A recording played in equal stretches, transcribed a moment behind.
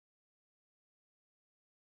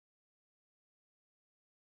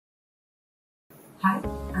Hi,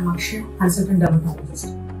 I'm Akshaya, consultant dermatologist.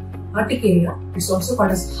 Urticaria is also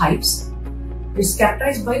called as hives. It's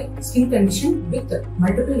characterized by skin condition with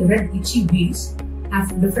multiple red itchy beads,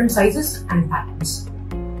 have different sizes and patterns.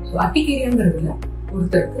 So urticariaங்கிறதுல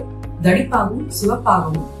ஒருத்தருக்கு தடிப்பாகவும்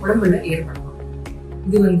சிவப்பாகவும் உடம்புல ஏற்படலாம்.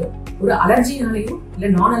 இது ஒரு அலர்ஜினாலேயோ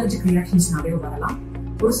இல்ல நான் allergic ரியாக்ஷன்ஸ்னாலேயோ வரலாம்.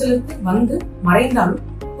 ஒரு சிலருக்கு மறைந்தாலும்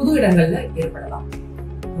புது இடங்கள்ல ஏற்படலாம்.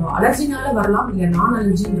 அலர்ஜினால வரலாம், இல்ல நான்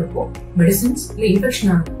அலர்ஜின்றப்போ மெடிசின்ஸ் இல்ல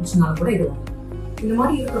இன்ஃபெக்ஷனால கூட இது வரலாம். இந்த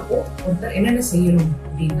மாதிரி இருக்கிறப்போ ஒருத்தர் என்னென்ன செய்யணும்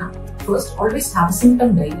அப்படின்னா, first always have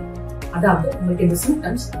symptom diary. அதாவது உங்களுக்கு இந்த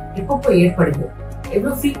சிம்டம்ஸ் எப்பப்போ ஏற்படுது,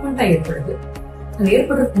 எவ்வளவு ஃப்ரீக்வெண்டா ஏற்படுது, அது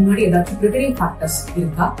ஏற்படுறதுக்கு முன்னாடி ஏதாச்சும் ப்ரிகரிங் ஃபேக்டர்ஸ்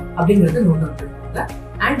இருக்கா அப்படிங்கறத நோட் பண்ணிருக்காங்க.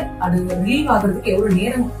 அண்ட் அது ரிலீவ் ஆகுறதுக்கு எவ்வளவு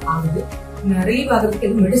நேரம் ஆகுது, ரிலீவ் ஆகுறதுக்கு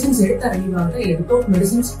எதுவும் மெடிசின்ஸ் எடுத்தா ரிலீவ் ஆகுதா, வித்தவுட்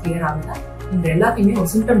மெடிசின்ஸ் கிளியர் ஆகுதா, இந்த எல்லாத்தையுமே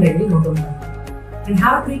ஒரு சிம்டம் டைரி நோட் பண்ணுவாங்க. And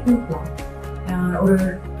have treatment plan. ஒரு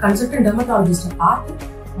கன்சல்டன்ட் டெர்மட்டாலஜிஸ்ட பார்த்து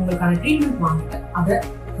உங்களுக்கான ட்ரீட்மெண்ட் வாங்குங்க, அதை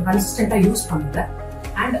கன்சிஸ்டன்டா யூஸ் பண்ணுங்க.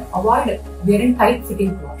 And avoid wearing tight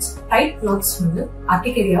fitting clothes. Tight clothes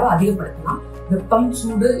அர்டிகேரியாவை அதிகப்படுத்தலாம். வெப்பம்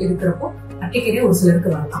சூடு இருக்கிறப்போ அர்டிகேரியா ஒரு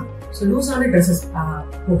சிலருக்கு வரலாம். ஸோ லூஸான ட்ரெஸ்ஸஸ்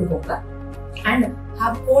போட்டுக்கோங்க. And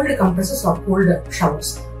have gold comprises R gold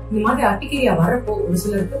showers. இந்த மாதிரி அர்டிகேரியா வரப்போ ஒரு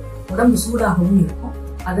சிலருக்கு உடம்பு சூடாகவும் இருக்கும்.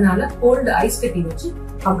 அதனால கோல்டு ஐஸ் கட்டி வச்சு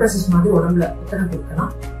கம்ப்ரஸஸ் மாதிரி உடம்புல உத்தரம் கொடுக்கலாம்.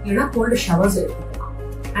 இல்லைன்னா கோல்டு ஷவர்ஸ் எடுத்துக்கலாம்.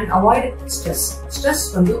 And avoid stress. Stress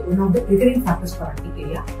one of the triggering factors for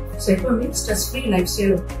urticaria. So எப்பவுமே stress free life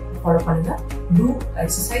style follow பண்ணுங்க. Two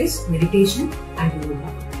exercise, meditation and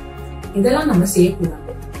yoga. இதெல்லாம் நம்ம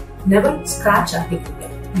செய்யக்கூடாது. Never scratch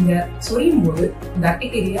urticaria. நீங்க சொரியும் போது இந்த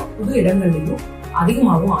அர்டிகேரியா புது இடங்கள்லயும்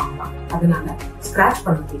அதிகமாகவும் ஆகலாம். அதனால ஸ்கிராச்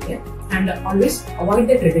பண்ணாதீங்க. And always avoid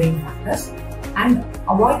the triggering factors. And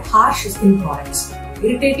avoid harsh skin products.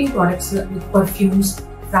 Irritating products with perfumes,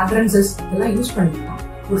 fragrances இதெல்லாம் யூஸ் பண்ணீங்கன்னா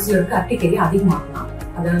ஒரு சிலருக்கு அர்டிகேரியா அதிகமாகலாம்.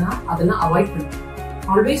 அதெல்லாம் அவாய்ட் பண்ணுங்க.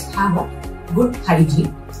 Always have a good hygiene.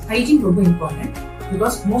 Hygiene ரொம்ப important.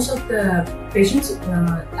 Because most of the patients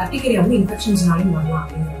urticaria இன்ஃபெக்ஷன்ஸ்னாலையும் வரலாம்.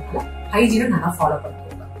 அப்படிங்கிறதுனால ஹைஜீனை நல்லா ஃபாலோ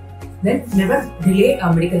பண்ணிக்கோங்க. தென் never delay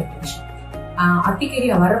medical attention.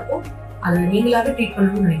 Urticaria வரப்போ அதை நீங்களாவே ட்ரீட்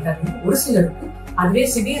பண்ணணும்னு நினைக்காதீங்க. ஒரு சிலருக்கு அதுவே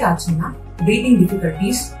சிவியர் ஆச்சுன்னா பிரீதிங்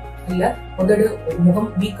டிஃபிகல்டிஸ் இல்ல உதடு முகம்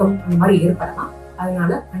வீக்கம் அந்த மாதிரி ஏற்படலாம். அதனால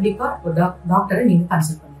கண்டிப்பா ஒரு டாக்டரை நீங்க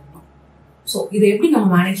கன்சல்ட் பண்ணிடலாம். ஸோ இதை எப்படி நம்ம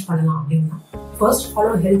மேனேஜ் பண்ணலாம் அப்படின்னா, first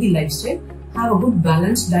follow healthy life style, have a good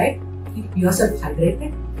balance diet, keep yourself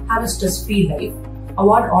hydrated, have a stress-free life,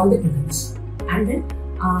 avoid all the triggers, and then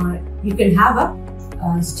you can have a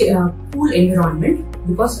cool environment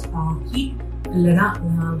because heat இல்லைன்னா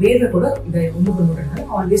வேர்வை கூட இதை ஒன்று பண்ணுறதுனால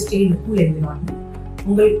always stay in a cool environment.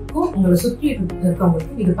 உங்களுக்கும் உங்களை சுற்றி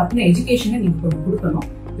இருக்கவங்களுக்கும் இது பத்தின எஜுகேஷனை நீங்க கொஞ்சம் கொடுக்கணும்.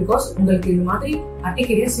 பிகாஸ் உங்களுக்கு இது மாதிரி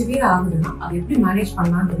அர்டிகேரியா சிவியர் ஆகுதுன்னா அதை எப்படி மேனேஜ்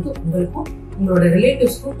பண்ணலான்றது உங்களுக்கும் உங்களோட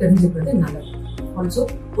ரிலேட்டிவ்ஸ்க்கும் தெரிஞ்சுக்கிறது நல்லது. ஆல்சோ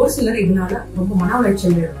ஒரு சிலர் இதனால ரொம்ப மன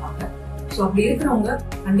உளைச்சல் இருப்பாங்க. ஸோ அப்படி இருக்கிறவங்க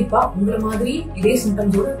கண்டிப்பா உங்களை மாதிரி இதே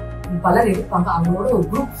சிம்டம்ஸோட பலர் இருப்பாங்க. அவங்களோட ஒரு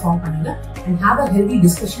குரூப் ஃபார்ம் பண்ணுங்க and have a healthy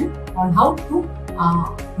discussion on how to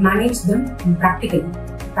manage them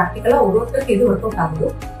ப்ராக்டிக்கலா ஒருத்தருக்கு எது ஒர்க் அவுட்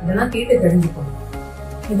ஆகுதோ இதெல்லாம் கேட்டு தெரிஞ்சுக்கணும்.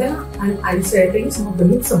 இதெல்லாம் some of the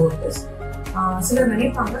myths about this. சிலர்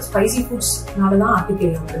நினைப்பாங்க ஸ்பைசி ஃபுட்ஸ்னாலதான்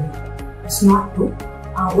அர்டிகேரியா வருது. It's not true.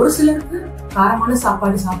 ஒரு சிலருக்கு காரமான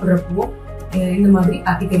சாப்பாடு சாப்பிட்றப்போ இந்த மாதிரி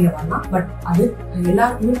அர்டிகேரியா வரலாம். பட் அது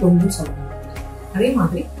எல்லாருக்குமே பொருந்தும் சொல்லணும். அதே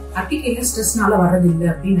மாதிரி அர்டிகேரியா ஸ்ட்ரெஸ்னால வர்றது இல்லை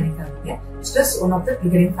அப்படின்னு நினைக்காதீங்க. Stress one of the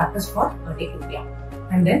triggering factors for urticaria.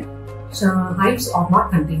 And then hives R not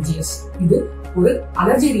contagious. இது ஒரு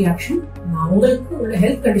அலர்ஜி ரியாக்ஷன் உங்களுக்கு உள்ள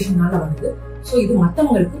ஹெல்த் கண்டிஷனால வருது. ஸோ இது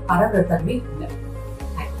மற்றவங்களுக்கு பரவுற தன்மை இல்லை.